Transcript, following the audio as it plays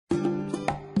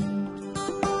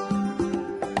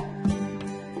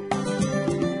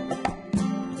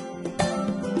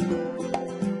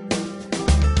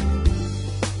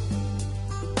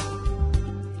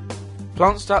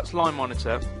PlantStats Line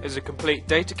Monitor is a complete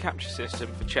data capture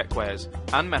system for checkweighers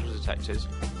and metal detectors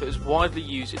that is widely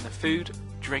used in the food,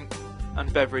 drink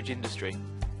and beverage industry.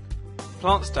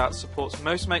 PlantStats supports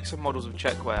most makes and models of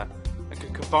checkweighers and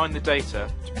can combine the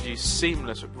data to produce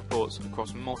seamless reports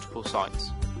across multiple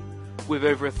sites. With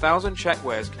over 1,000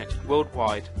 checkweighers connected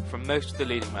worldwide from most of the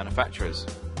leading manufacturers.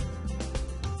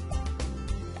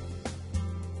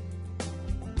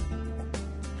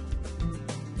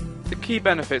 The key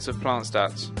benefits of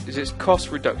PlantStats is its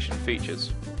cost reduction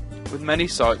features, with many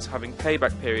sites having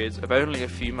payback periods of only a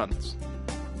few months.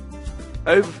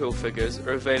 Overfill figures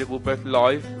are available both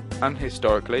live and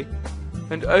historically,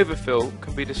 and overfill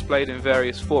can be displayed in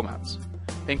various formats,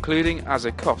 including as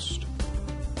a cost.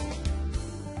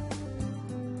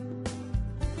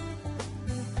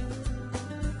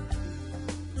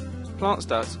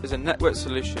 PlantStats is a network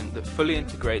solution that fully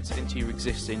integrates into your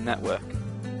existing network.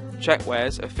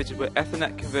 Checkweighters are fitted with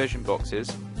Ethernet conversion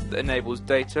boxes that enables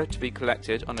data to be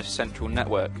collected on a central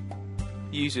network.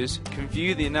 Users can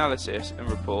view the analysis and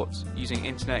reports using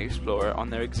Internet Explorer on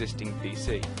their existing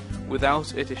PC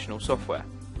without additional software.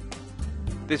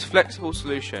 This flexible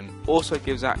solution also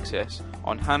gives access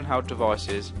on handheld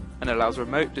devices and allows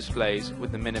remote displays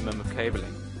with the minimum of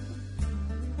cabling.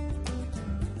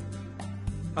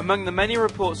 Among the many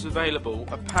reports available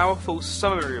are powerful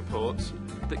summary reports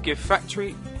that give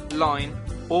factory, line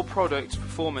or product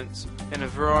performance in a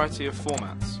variety of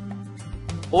formats.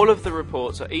 All of the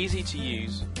reports are easy to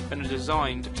use and are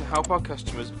designed to help our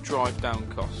customers drive down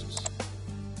costs.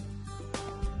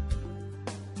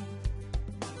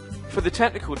 For the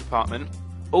technical department,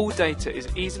 all data is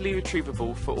easily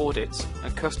retrievable for audits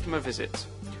and customer visits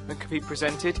and can be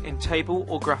presented in table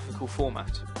or graphical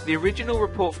format. The original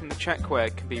report from the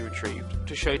checkweigher can be retrieved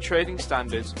to show trading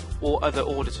standards or other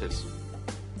auditors,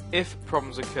 if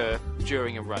problems occur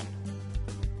during a run.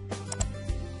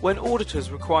 When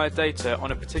auditors require data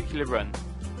on a particular run,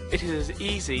 it is as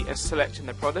easy as selecting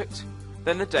the product,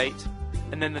 then the date,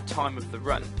 and then the time of the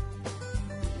run.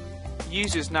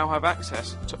 Users now have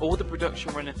access to all the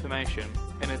production run information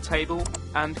in a table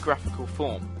and graphical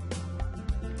form.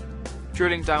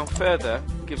 Drilling down further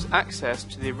gives access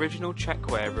to the original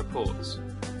checkweigher reports.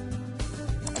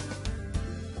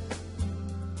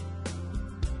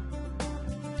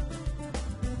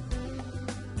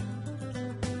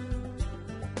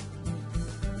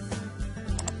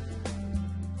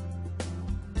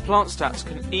 PlantStats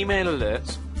can email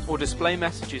alerts or display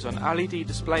messages on LED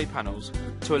display panels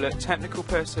to alert technical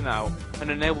personnel and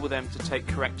enable them to take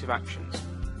corrective actions.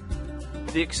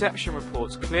 The exception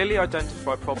reports clearly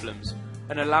identify problems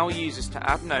and allow users to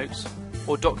add notes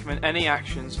or document any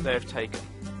actions they have taken.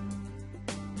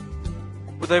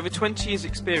 With over 20 years'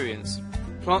 experience,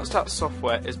 PlantStats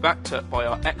software is backed up by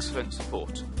our excellent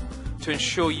support to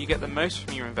ensure you get the most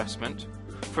from your investment,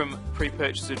 from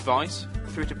pre-purchase advice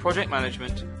through to project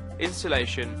management,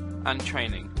 installation and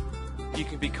training. You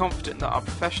can be confident that our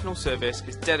professional service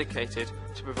is dedicated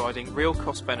to providing real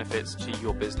cost benefits to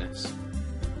your business.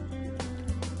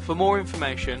 For more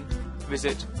information,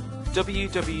 visit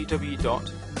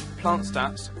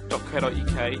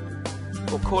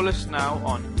www.plantstats.co.uk or call us now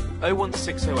on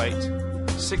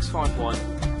 01608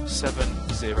 651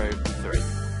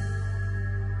 703.